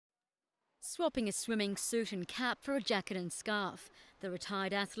Swapping a swimming suit and cap for a jacket and scarf, the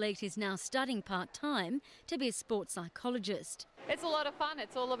retired athlete is now studying part-time to be a sports psychologist. It's a lot of fun.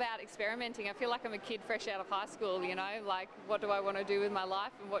 It's all about experimenting. I feel like I'm a kid fresh out of high school, you know, like what do I want to do with my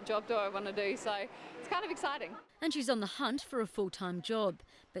life and what job do I want to do? So it's kind of exciting. And she's on the hunt for a full-time job,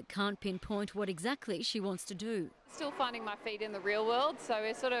 but can't pinpoint what exactly she wants to do. Still finding my feet in the real world, so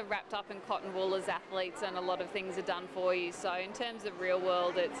we're sort of wrapped up in cotton wool as athletes and a lot of things are done for you. So in terms of real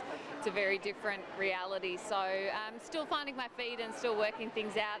world, it's a very different reality. So still finding my feet and still working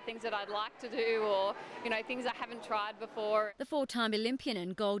things out, things that I'd like to do or, you know, things I haven't tried before. The four-time Olympian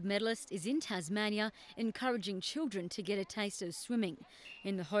and gold medalist is in Tasmania, encouraging children to get a taste of swimming,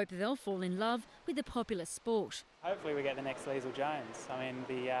 in the hope they'll fall in love with the popular sport. Hopefully we get the next Leisel Jones. I mean,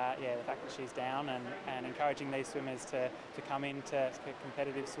 the fact that she's down and encouraging these swimmers to come into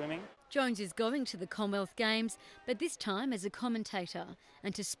competitive swimming. Jones is going to the Commonwealth Games, but this time as a commentator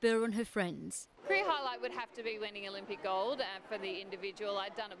and to spur on her friends. Career highlight would have to be winning Olympic gold for the individual.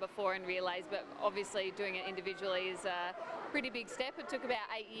 I'd done it before in relays, but obviously doing it individually is a pretty big step. It took about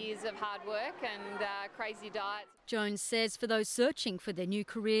 8 years of hard work and crazy diets. Jones says for those searching for their new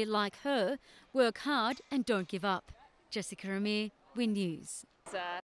career like her, work hard and don't give up. Jessica Amir, Win News.